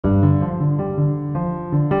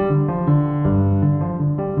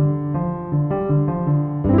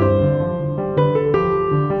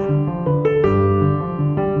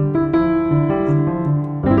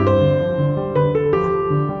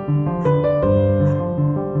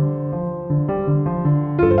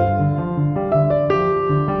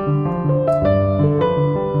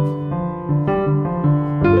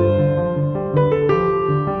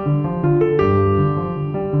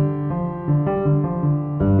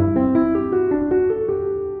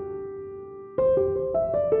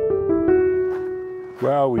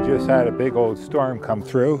Well, we just had a big old storm come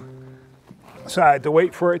through, so I had to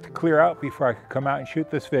wait for it to clear out before I could come out and shoot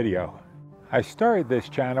this video. I started this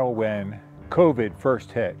channel when COVID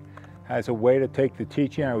first hit as a way to take the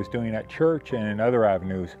teaching I was doing at church and in other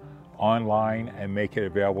avenues online and make it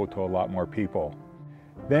available to a lot more people.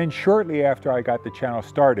 Then shortly after I got the channel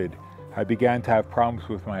started, I began to have problems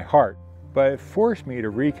with my heart, but it forced me to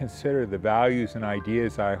reconsider the values and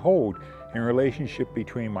ideas I hold in relationship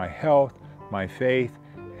between my health, my faith,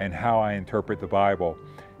 and how I interpret the Bible.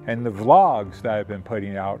 And the vlogs that I've been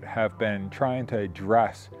putting out have been trying to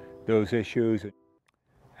address those issues.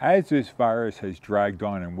 As this virus has dragged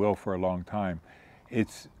on and will for a long time,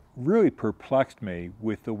 it's really perplexed me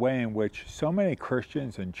with the way in which so many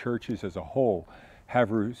Christians and churches as a whole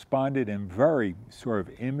have responded in very sort of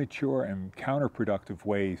immature and counterproductive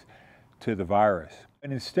ways to the virus.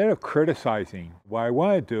 And instead of criticizing, what I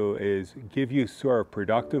want to do is give you sort of a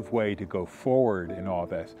productive way to go forward in all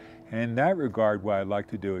this. And in that regard, what I'd like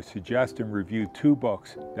to do is suggest and review two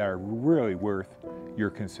books that are really worth your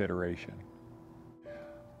consideration.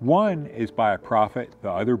 One is by a prophet, the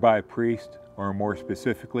other by a priest, or more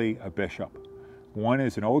specifically, a bishop. One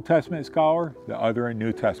is an Old Testament scholar, the other a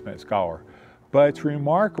New Testament scholar. But it's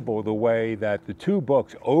remarkable the way that the two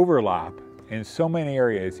books overlap in so many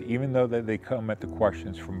areas, even though that they come at the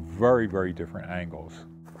questions from very, very different angles.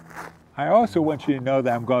 I also want you to know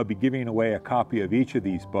that I'm going to be giving away a copy of each of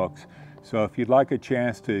these books. So if you'd like a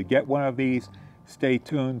chance to get one of these, stay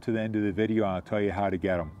tuned to the end of the video and I'll tell you how to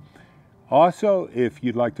get them. Also, if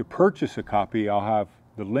you'd like to purchase a copy, I'll have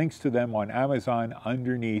the links to them on Amazon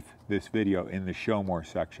underneath this video in the Show More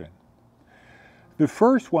section. The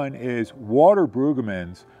first one is Walter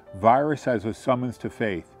Brueggemann's Virus as a Summons to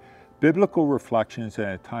Faith, Biblical Reflections in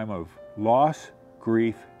a Time of Loss,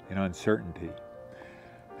 Grief, and Uncertainty.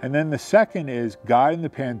 And then the second is God in the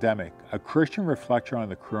Pandemic, a Christian reflection on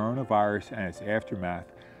the coronavirus and its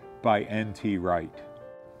aftermath by NT Wright.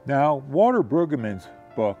 Now, Walter Brueggemann's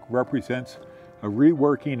book represents a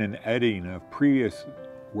reworking and editing of previous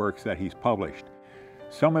works that he's published.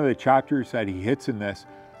 Some of the chapters that he hits in this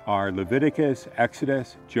are Leviticus,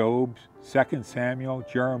 Exodus, Job, 2 Samuel,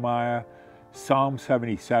 Jeremiah, Psalm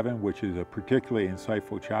 77, which is a particularly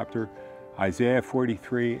insightful chapter, Isaiah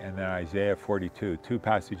 43, and then Isaiah 42, two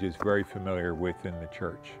passages very familiar within the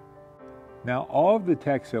church. Now, all of the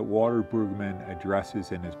texts that Walter Brueggemann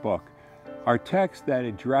addresses in his book are texts that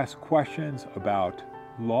address questions about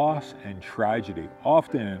loss and tragedy,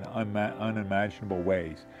 often in unimaginable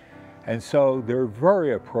ways. And so they're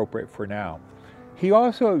very appropriate for now. He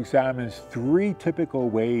also examines three typical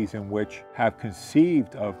ways in which have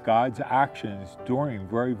conceived of God's actions during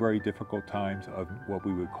very, very difficult times of what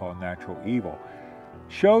we would call natural evil.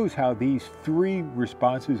 Shows how these three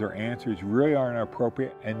responses or answers really aren't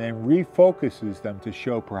appropriate, and then refocuses them to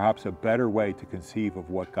show perhaps a better way to conceive of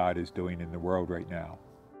what God is doing in the world right now.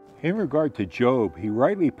 In regard to Job, he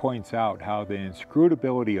rightly points out how the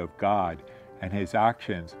inscrutability of God and his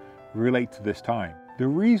actions relate to this time. The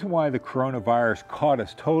reason why the coronavirus caught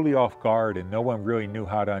us totally off guard and no one really knew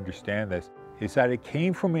how to understand this is that it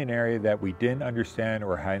came from an area that we didn't understand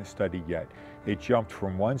or hadn't studied yet. It jumped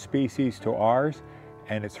from one species to ours,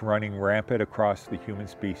 and it's running rampant across the human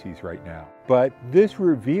species right now. But this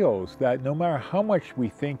reveals that no matter how much we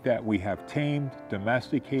think that we have tamed,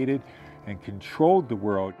 domesticated, and controlled the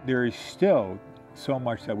world, there is still so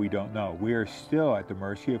much that we don't know. We are still at the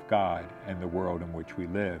mercy of God and the world in which we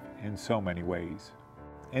live in so many ways.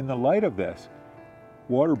 In the light of this,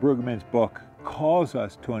 Walter Brueggemann's book calls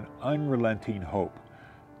us to an unrelenting hope,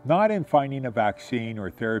 not in finding a vaccine or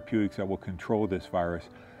therapeutics that will control this virus,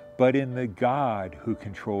 but in the God who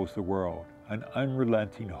controls the world, an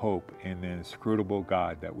unrelenting hope in the inscrutable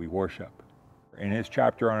God that we worship. In his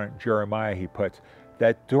chapter on Jeremiah, he puts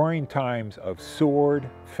that during times of sword,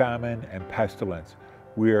 famine, and pestilence,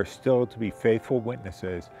 we are still to be faithful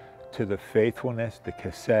witnesses to the faithfulness, the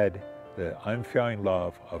chesed, the unfailing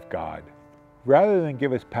love of God. Rather than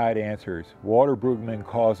give us pat answers, Walter Brueggemann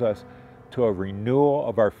calls us to a renewal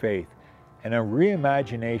of our faith and a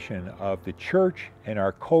reimagination of the church and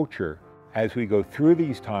our culture as we go through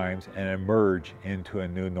these times and emerge into a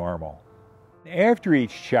new normal. After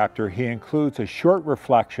each chapter, he includes a short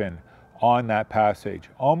reflection on that passage,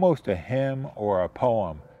 almost a hymn or a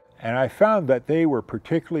poem. And I found that they were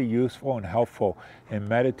particularly useful and helpful in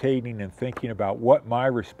meditating and thinking about what my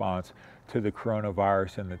response to the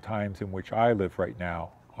coronavirus and the times in which I live right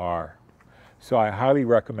now are. So I highly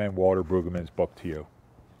recommend Walter Brueggemann's book to you.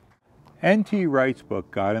 NT Wright's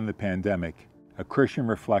book, God in the Pandemic, a Christian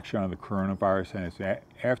reflection on the coronavirus and its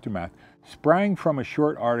aftermath, sprang from a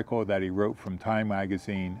short article that he wrote from Time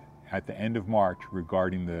magazine at the end of March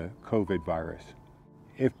regarding the COVID virus.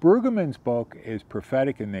 If Brueggemann's book is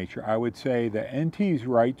prophetic in nature, I would say that NT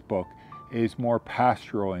Wright's book is more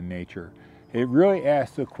pastoral in nature. It really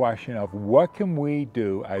asks the question of what can we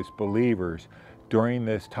do as believers during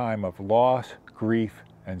this time of loss, grief,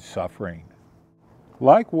 and suffering.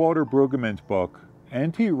 Like Walter Brueggemann's book,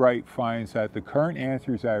 NT Wright finds that the current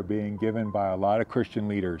answers that are being given by a lot of Christian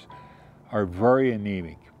leaders are very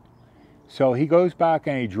anemic. So he goes back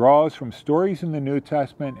and he draws from stories in the New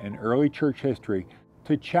Testament and early church history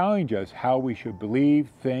to challenge us how we should believe,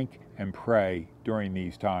 think, and pray during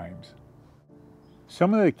these times.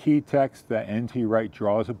 Some of the key texts that NT Wright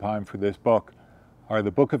draws upon for this book are the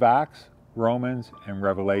book of Acts, Romans, and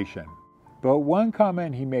Revelation. But one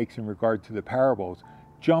comment he makes in regard to the parables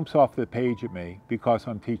jumps off the page at me because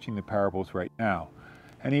I'm teaching the parables right now.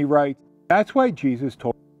 And he writes, "That's why Jesus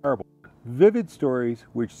told parables, vivid stories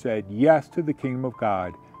which said yes to the kingdom of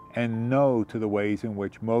God and no to the ways in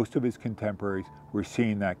which most of his contemporaries were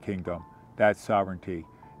seeing that kingdom, that sovereignty,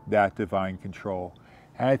 that divine control."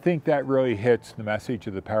 And I think that really hits the message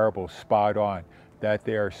of the parables spot on, that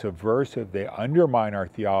they are subversive, they undermine our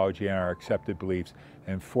theology and our accepted beliefs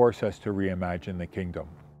and force us to reimagine the kingdom.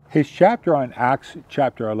 His chapter on Acts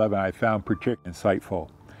chapter 11 I found particularly insightful.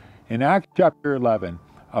 In Acts chapter 11,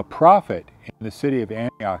 a prophet in the city of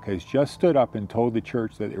Antioch has just stood up and told the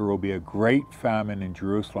church that there will be a great famine in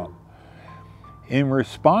Jerusalem. In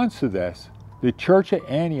response to this, the church at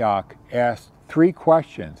Antioch asked 3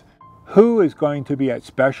 questions. Who is going to be at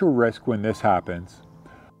special risk when this happens?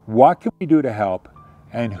 What can we do to help?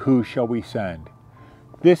 And who shall we send?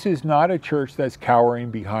 This is not a church that's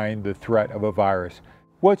cowering behind the threat of a virus.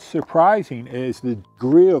 What's surprising is the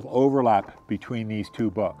degree of overlap between these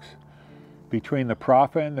 2 books, between the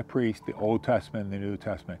prophet and the priest, the Old Testament and the New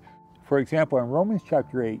Testament. For example, in Romans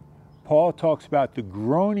chapter 8, Paul talks about the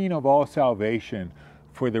groaning of all salvation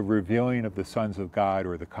for the revealing of the sons of God,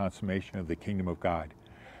 or the consummation of the kingdom of God.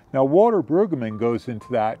 Now, Walter Brueggemann goes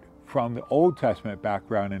into that from the Old Testament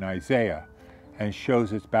background in Isaiah and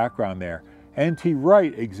shows its background there. NT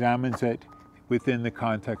Wright examines it within the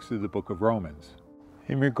context of the book of Romans.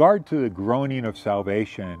 In regard to the groaning of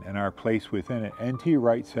salvation and our place within it, NT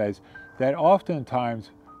Wright says that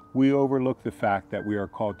oftentimes we overlook the fact that we are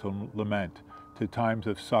called to lament, to times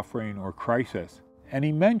of suffering or crisis. And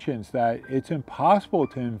he mentions that it's impossible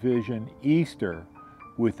to envision Easter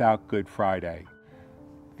without Good Friday.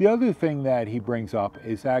 The other thing that he brings up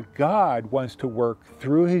is that God wants to work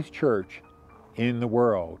through his church in the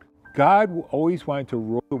world. God always wanted to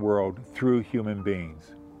rule the world through human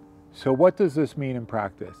beings. So what does this mean in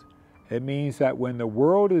practice? It means that when the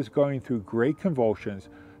world is going through great convulsions,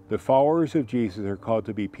 the followers of Jesus are called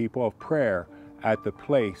to be people of prayer at the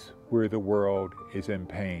place where the world is in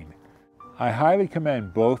pain. I highly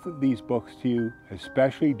commend both of these books to you,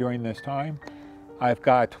 especially during this time. I've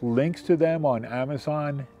got links to them on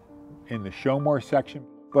Amazon in the Show More section.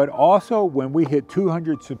 But also, when we hit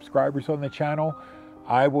 200 subscribers on the channel,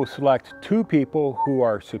 I will select 2 people who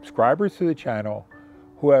are subscribers to the channel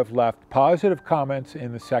who have left positive comments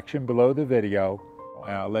in the section below the video,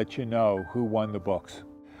 and I'll let you know who won the books.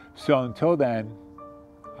 So until then,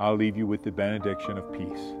 I'll leave you with the benediction of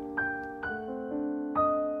peace.